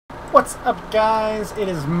What's up, guys? It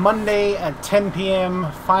is Monday at 10 p.m.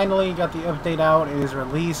 Finally got the update out. It is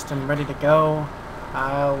released and ready to go.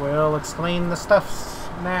 I will explain the stuffs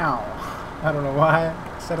now. I don't know why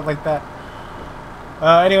I said it like that.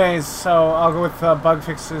 Anyways, so I'll go with bug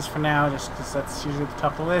fixes for now, just because that's usually at the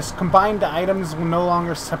top of the list. Combined items will no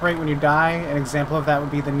longer separate when you die. An example of that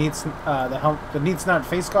would be the Neatsnut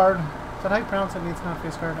face guard. Is that how you pronounce it? Neatsnut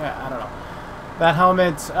face guard? Yeah, I don't know. That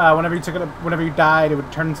helmet, whenever you died, it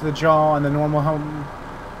would turn into the jaw and the normal helmet.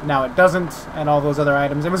 Now it doesn't, and all those other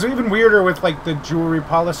items. It was even weirder with like the jewelry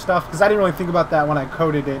polish stuff, because I didn't really think about that when I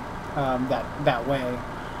coded it that way.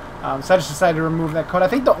 So I just decided to remove that code. I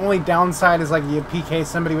think the only downside is like you PK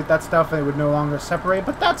somebody with that stuff and it would no longer separate,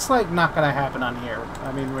 but that's like not gonna happen on here.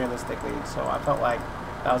 I mean, realistically. So I felt like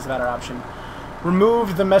that was a better option.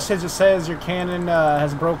 Removed the message that says your cannon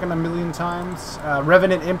has broken 1,000,000 times.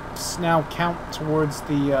 Revenant Imps now count towards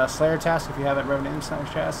the Slayer task if you have it. Revenant Imps Slayer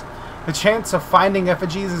task. The chance of finding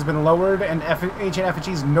effigies has been lowered, and ancient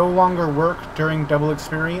effigies no longer work during double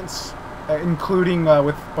experience, including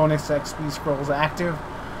with bonus XP scrolls active.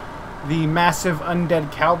 The massive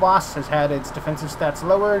undead cow boss has had its defensive stats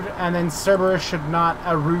lowered, and then Cerberus should not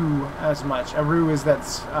Aru as much. Aru is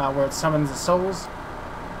where it summons the souls.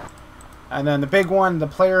 And then the big one, the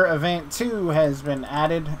player event 2 has been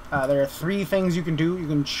added. There are 3 things you can do. You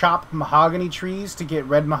can chop mahogany trees to get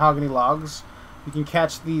red mahogany logs. You can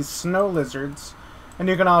catch these snow lizards. And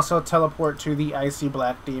you can also teleport to the icy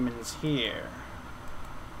black demons here.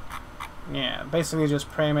 Yeah, basically just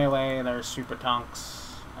prey melee. There's super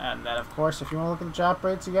tonks. And then, of course, if you want to look at the drop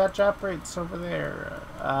rates, you got drop rates over there.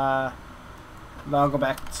 I'll go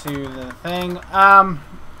back to the thing.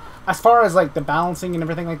 As far as like the balancing and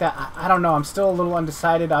everything like that, I don't know. I'm still a little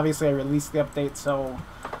undecided. Obviously, I released the update, so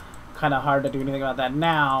kind of hard to do anything about that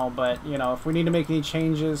now. But, you know, if we need to make any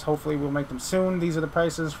changes, hopefully we'll make them soon. These are the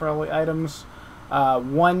prices for all the items.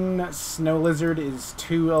 1 snow lizard is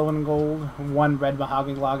 2 elven gold. 1 red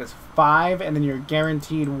mahogany log is 5. And then you're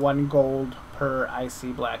guaranteed 1 gold per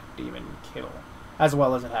icy black demon kill. As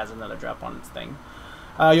well as it has another drop on its thing.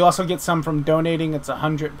 You also get some from donating. It's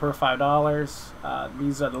 100 per $5.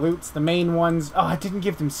 These are the loots. The main ones... Oh, I didn't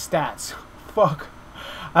give them stats. Fuck.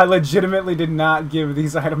 I legitimately did not give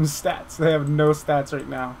these items stats. They have no stats right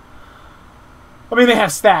now. I mean, they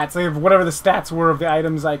have stats. They have whatever the stats were of the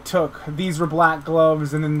items I took. These were black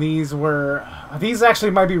gloves, and then these were... These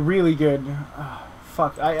actually might be really good.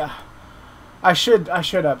 Fuck. I should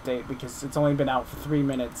update, because it's only been out for 3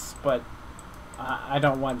 minutes, but I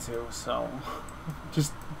don't want to, so...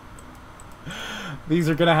 Just these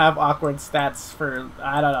are gonna have awkward stats for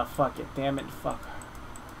I don't know. Fuck it, damn it, fuck.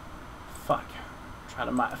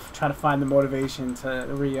 Try to find the motivation to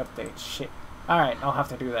re-update. Shit. All right, I'll have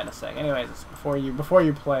to do that in a sec. Anyways, before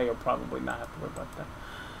you play, you'll probably not have to worry about that.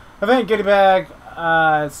 Event goodie bag.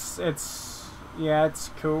 It's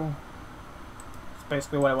cool. It's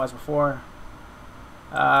basically what it was before.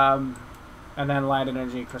 And then light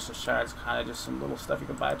energy, crystal shards, kind of just some little stuff you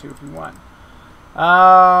can buy too if you want.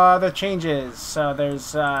 The changes. So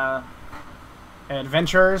there's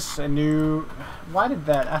adventurers, a new... Why did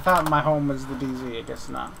that? I thought my home was the DZ. I guess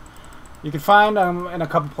not. You can find them in a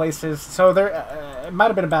couple places. So there, it might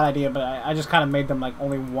have been a bad idea, but I just kind of made them like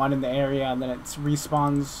only 1 in the area, and then it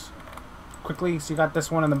respawns quickly. So you got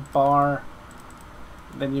this one in the bar.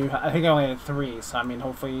 Then I think I only had 3. So I mean,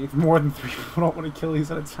 hopefully more than 3 people don't want to kill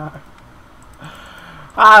these at a time.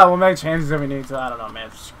 We'll make changes if we need to. I don't know,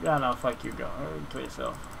 man. I don't know. Fuck you, go. Kill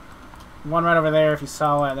yourself. 1 right over there if you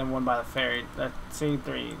saw it, and then 1 by the ferry. That's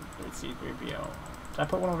C3. C3PO. Did I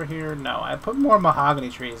put 1 over here? No. I put more mahogany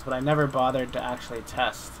trees, but I never bothered to actually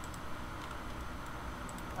test.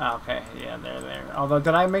 Okay, yeah, they're there. Although,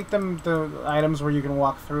 did I make them the items where you can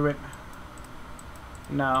walk through it?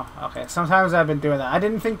 No. Okay, sometimes I've been doing that. I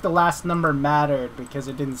didn't think the last number mattered because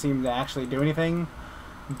it didn't seem to actually do anything.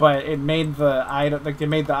 But it made the item, like it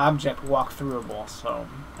made the object walk throughable. So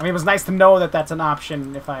I mean, it was nice to know that that's an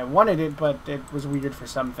option if I wanted it, but it was weird for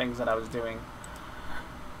some things that I was doing.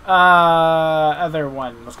 Other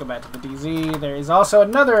one. Let's go back to the DZ. There is also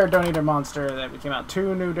another donator monster that came out.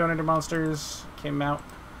 2 new donator monsters came out,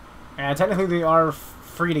 and technically they are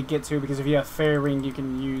free to get to because if you have Fairy Ring, you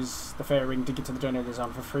can use the Fairy Ring to get to the donator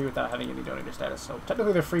zone for free without having any donator status. So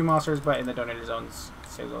technically they're free monsters, but in the donator zones, it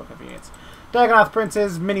saves a little convenience. Dagonoth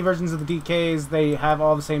Princes, mini versions of the DKs, they have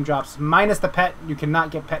all the same drops, minus the pet. You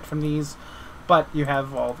cannot get pet from these, but you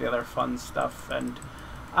have all the other fun stuff. And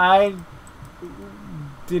I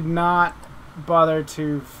did not bother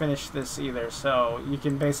to finish this either, so you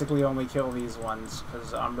can basically only kill these ones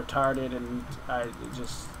because I'm retarded and I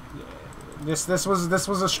just... This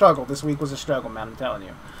was a struggle. This week was a struggle, man, I'm telling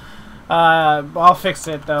you. I'll fix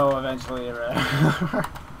it though eventually.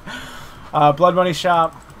 Blood Money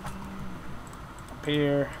Shop. Up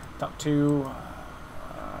here. Top 2.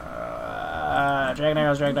 Dragon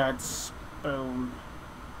Arrows, Dragon Darts. Boom.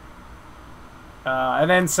 And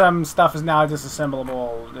then some stuff is now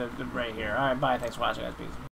disassemblable right here. Alright, bye. Thanks for watching, guys. Peace.